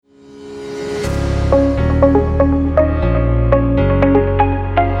Happy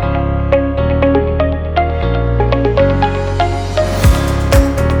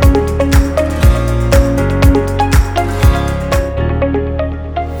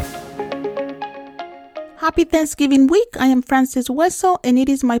Thanksgiving week. I am Frances Wessel, and it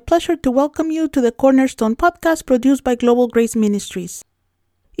is my pleasure to welcome you to the Cornerstone podcast produced by Global Grace Ministries.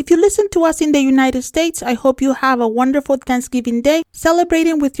 If you listen to us in the United States, I hope you have a wonderful Thanksgiving day,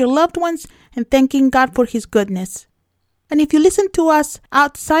 celebrating with your loved ones and thanking God for His goodness. And if you listen to us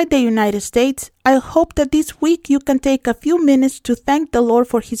outside the United States, I hope that this week you can take a few minutes to thank the Lord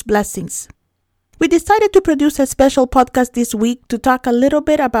for His blessings. We decided to produce a special podcast this week to talk a little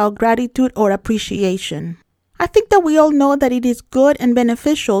bit about gratitude or appreciation. I think that we all know that it is good and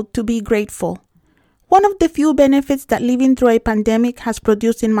beneficial to be grateful. One of the few benefits that living through a pandemic has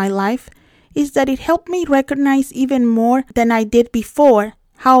produced in my life is that it helped me recognize even more than I did before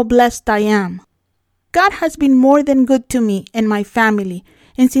how blessed I am. God has been more than good to me and my family,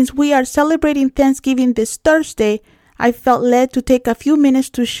 and since we are celebrating Thanksgiving this Thursday, I felt led to take a few minutes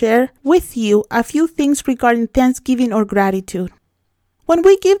to share with you a few things regarding Thanksgiving or gratitude. When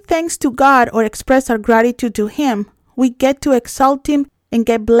we give thanks to God or express our gratitude to Him, we get to exalt Him and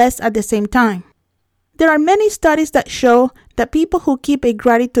get blessed at the same time. There are many studies that show that people who keep a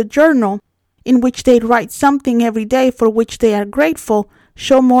gratitude journal, in which they write something every day for which they are grateful,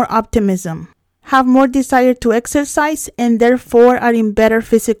 show more optimism, have more desire to exercise, and therefore are in better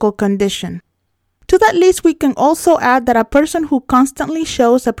physical condition. To that list, we can also add that a person who constantly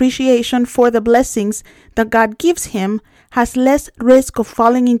shows appreciation for the blessings that God gives him has less risk of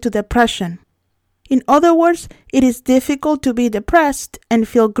falling into depression. In other words, it is difficult to be depressed and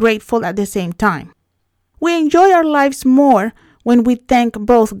feel grateful at the same time. We enjoy our lives more when we thank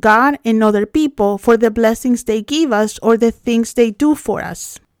both God and other people for the blessings they give us or the things they do for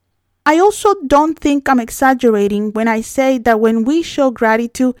us. I also don't think I'm exaggerating when I say that when we show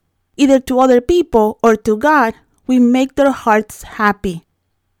gratitude either to other people or to God, we make their hearts happy.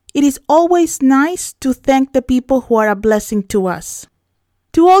 It is always nice to thank the people who are a blessing to us.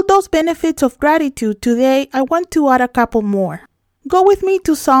 To all those benefits of gratitude, today I want to add a couple more. Go with me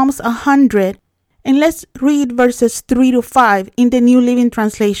to Psalms 100 and let's read verses 3 to 5 in the New Living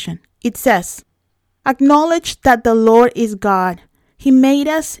Translation. It says, "Acknowledge that the Lord is God. He made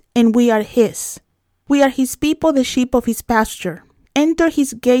us and we are His. We are His people, the sheep of His pasture. Enter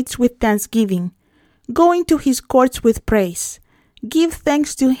His gates with thanksgiving. Go into His courts with praise. Give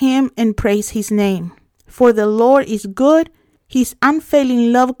thanks to Him and praise His name. For the Lord is good. His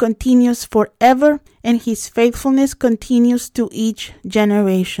unfailing love continues forever, and His faithfulness continues to each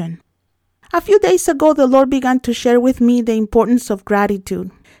generation." A few days ago, the Lord began to share with me the importance of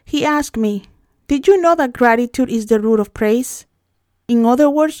gratitude. He asked me, "Did you know that gratitude is the root of praise?" In other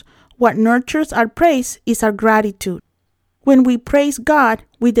words, what nurtures our praise is our gratitude. When we praise God,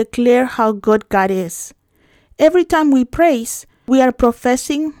 we declare how good God is. Every time we praise, we are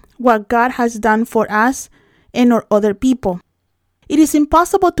professing what God has done for us and or other people. It is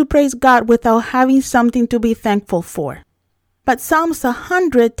impossible to praise God without having something to be thankful for. But Psalms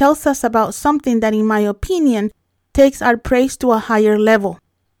 100 tells us about something that, in my opinion, takes our praise to a higher level.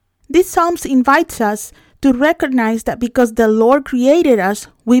 This Psalms invites us to recognize that because the Lord created us,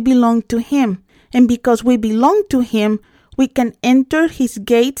 we belong to Him. And because we belong to Him, we can enter His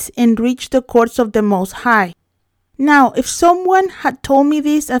gates and reach the courts of the Most High. Now, if someone had told me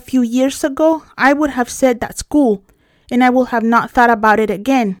this a few years ago, I would have said that's cool, and I would have not thought about it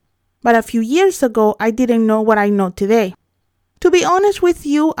again. But a few years ago, I didn't know what I know today. To be honest with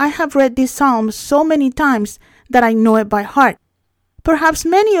you, I have read this psalm so many times that I know it by heart. Perhaps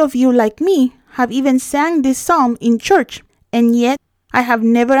many of you, like me, have even sang this psalm in church, and yet I have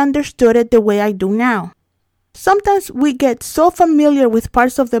never understood it the way I do now. Sometimes we get so familiar with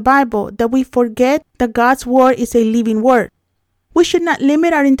parts of the Bible that we forget that God's Word is a living Word. We should not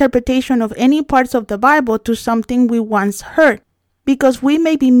limit our interpretation of any parts of the Bible to something we once heard, because we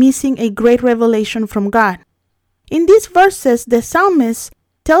may be missing a great revelation from God. In these verses, the psalmist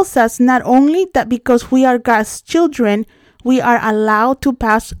tells us not only that because we are God's children, we are allowed to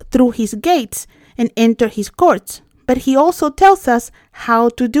pass through His gates and enter His courts, but he also tells us how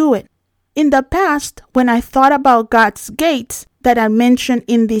to do it. In the past, when I thought about God's gates that are mentioned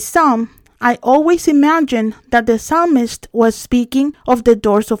in this psalm, I always imagined that the psalmist was speaking of the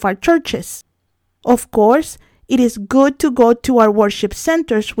doors of our churches. Of course, it is good to go to our worship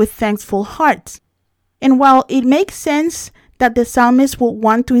centers with thankful hearts. And while it makes sense that the psalmist would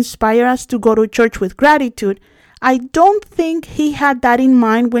want to inspire us to go to church with gratitude, I don't think he had that in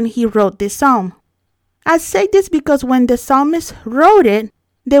mind when he wrote this psalm. I say this because when the psalmist wrote it,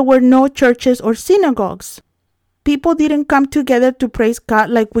 There were no churches or synagogues. People didn't come together to praise God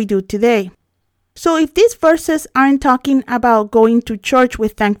like we do today. So if these verses aren't talking about going to church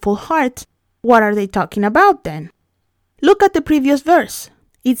with thankful hearts, what are they talking about then? Look at the previous verse.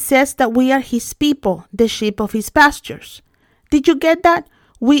 It says that we are His people, the sheep of His pastures. Did you get that?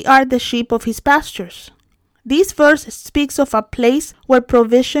 We are the sheep of His pastures. This verse speaks of a place where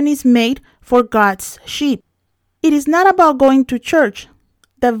provision is made for God's sheep. It is not about going to church.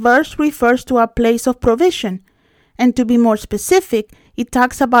 The verse refers to a place of provision. And to be more specific, it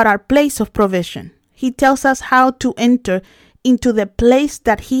talks about our place of provision. He tells us how to enter into the place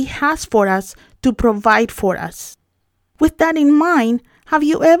that He has for us to provide for us. With that in mind, have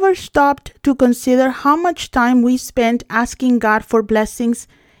you ever stopped to consider how much time we spend asking God for blessings,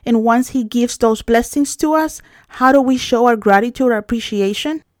 and once He gives those blessings to us, how do we show our gratitude or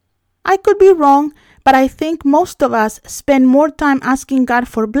appreciation? I could be wrong, but I think most of us spend more time asking God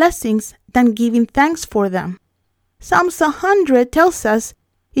for blessings than giving thanks for them. Psalms 100 tells us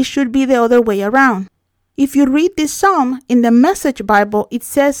it should be the other way around. If you read this psalm in the Message Bible, it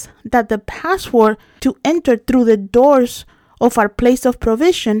says that the password to enter through the doors of our place of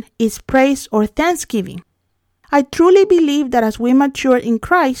provision is praise or thanksgiving. I truly believe that as we mature in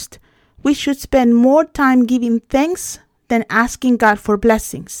Christ, we should spend more time giving thanks than asking God for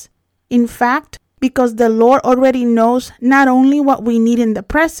blessings. In fact, because the Lord already knows not only what we need in the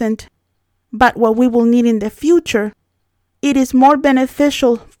present, but what we will need in the future, it is more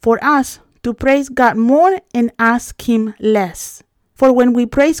beneficial for us to praise God more and ask Him less. For when we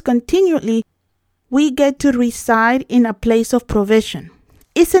praise continually, we get to reside in a place of provision.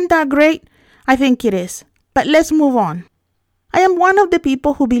 Isn't that great? I think it is. But let's move on. I am one of the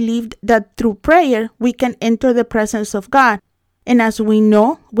people who believed that through prayer, we can enter the presence of God. And as we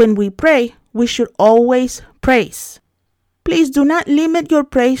know, when we pray, we should always praise. Please do not limit your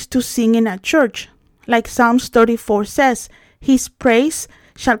praise to singing at church. Like Psalms 34 says, His praise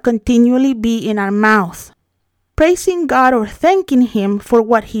shall continually be in our mouth. Praising God or thanking Him for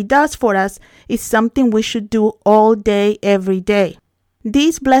what He does for us is something we should do all day, every day.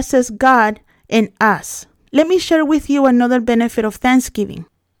 This blesses God and us. Let me share with you another benefit of thanksgiving.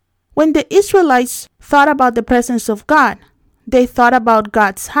 When the Israelites thought about the presence of God, they thought about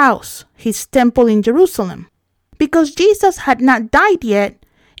God's house, His temple in Jerusalem. Because Jesus had not died yet,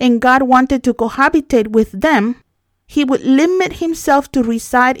 and God wanted to cohabitate with them, He would limit Himself to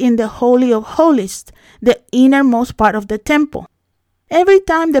reside in the Holy of Holies, the innermost part of the temple. Every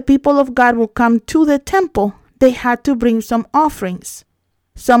time the people of God would come to the temple, they had to bring some offerings.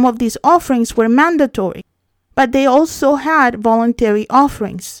 Some of these offerings were mandatory, but they also had voluntary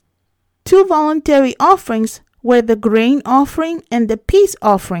offerings. 2 voluntary offerings were the grain offering and the peace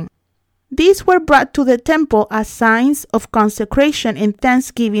offering. These were brought to the temple as signs of consecration and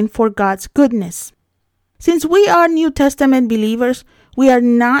thanksgiving for God's goodness. Since we are New Testament believers, we are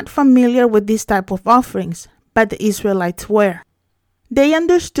not familiar with this type of offerings, but the Israelites were. They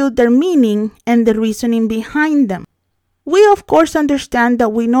understood their meaning and the reasoning behind them. We of course understand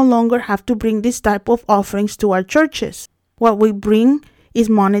that we no longer have to bring this type of offerings to our churches. What we bring is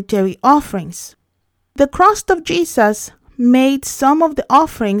monetary offerings. The cross of Jesus made some of the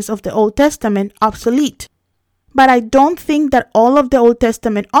offerings of the Old Testament obsolete. But I don't think that all of the Old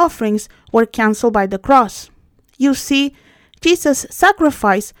Testament offerings were canceled by the cross. You see, Jesus'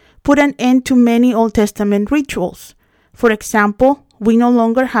 sacrifice put an end to many Old Testament rituals. For example, we no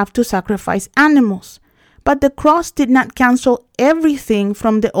longer have to sacrifice animals. But the cross did not cancel everything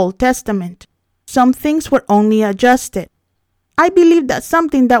from the Old Testament. Some things were only adjusted. I believe that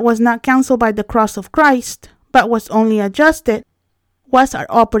something that was not canceled by the cross of Christ, but was only adjusted, was our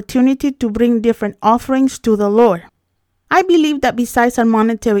opportunity to bring different offerings to the Lord. I believe that besides our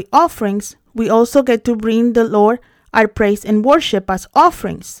monetary offerings, we also get to bring the Lord our praise and worship as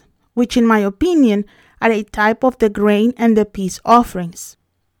offerings, which in my opinion are a type of the grain and the peace offerings.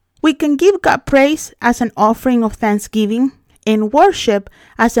 We can give God praise as an offering of thanksgiving and worship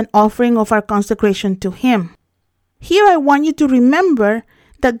as an offering of our consecration to Him. Here I want you to remember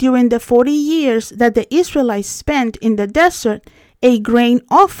that during the 40 years that the Israelites spent in the desert, a grain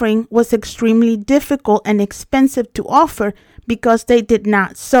offering was extremely difficult and expensive to offer because they did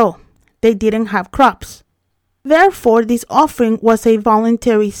not sow. They didn't have crops. Therefore, this offering was a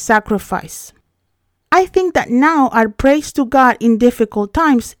voluntary sacrifice. I think that now our praise to God in difficult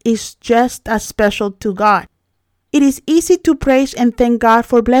times is just as special to God. It is easy to praise and thank God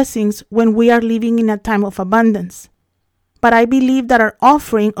for blessings when we are living in a time of abundance. But I believe that our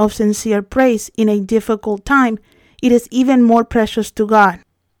offering of sincere praise in a difficult time, it is even more precious to God.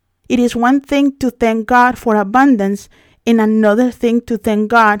 It is one thing to thank God for abundance and another thing to thank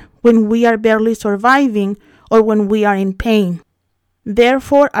God when we are barely surviving or when we are in pain.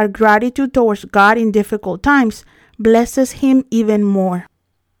 Therefore, our gratitude towards God in difficult times blesses Him even more.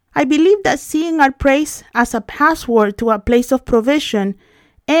 I believe that seeing our praise as a password to a place of provision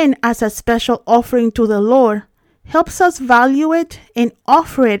and as a special offering to the Lord helps us value it and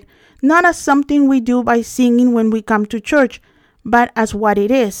offer it not as something we do by singing when we come to church, but as what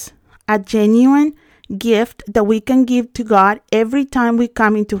it is, a genuine gift that we can give to God every time we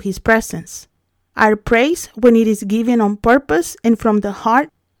come into His presence. Our praise, when it is given on purpose and from the heart,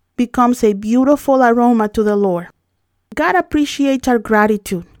 becomes a beautiful aroma to the Lord. God appreciates our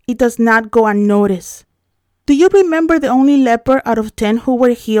gratitude. It does not go unnoticed. Do you remember the only leper out of 10 who were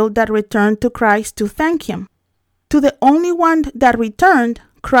healed that returned to Christ to thank Him? To the only one that returned,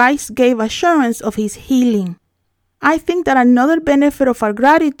 Christ gave assurance of His healing. I think that another benefit of our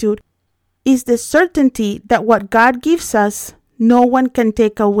gratitude is the certainty that what God gives us, no one can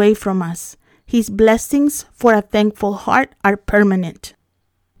take away from us. His blessings for a thankful heart are permanent.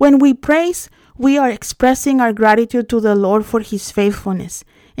 When we praise, we are expressing our gratitude to the Lord for His faithfulness.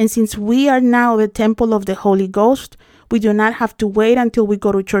 And since we are now the temple of the Holy Ghost, we do not have to wait until we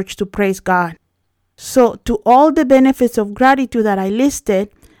go to church to praise God. So, to all the benefits of gratitude that I listed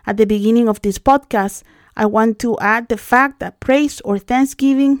at the beginning of this podcast, I want to add the fact that praise or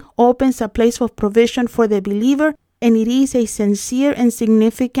thanksgiving opens a place of provision for the believer, and it is a sincere and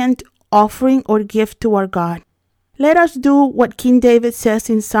significant offering or gift to our God. Let us do what King David says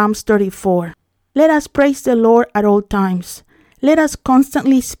in Psalms 34. Let us praise the Lord at all times. Let us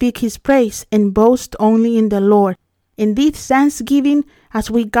constantly speak His praise and boast only in the Lord. In this Thanksgiving, as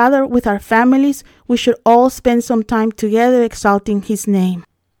we gather with our families, we should all spend some time together exalting His name.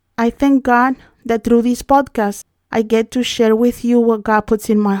 I thank God that through this podcast, I get to share with you what God puts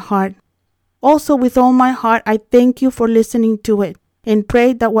in my heart. Also, with all my heart, I thank you for listening to it and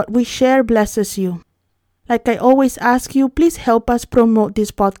pray that what we share blesses you. Like I always ask you, please help us promote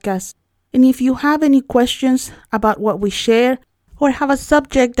this podcast. And if you have any questions about what we share or have a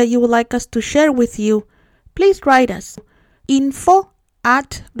subject that you would like us to share with you, please write us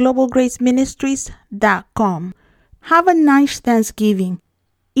info@globalgraceministries.com. Have a nice Thanksgiving.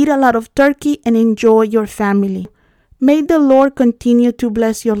 Eat a lot of turkey and enjoy your family. May the Lord continue to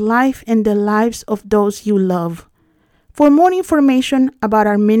bless your life and the lives of those you love. For more information about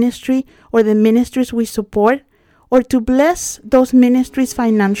our ministry or the ministries we support, or to bless those ministries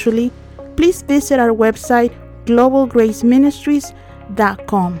financially, please visit our website,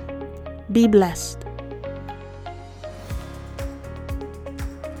 globalgraceministries.com. Be blessed.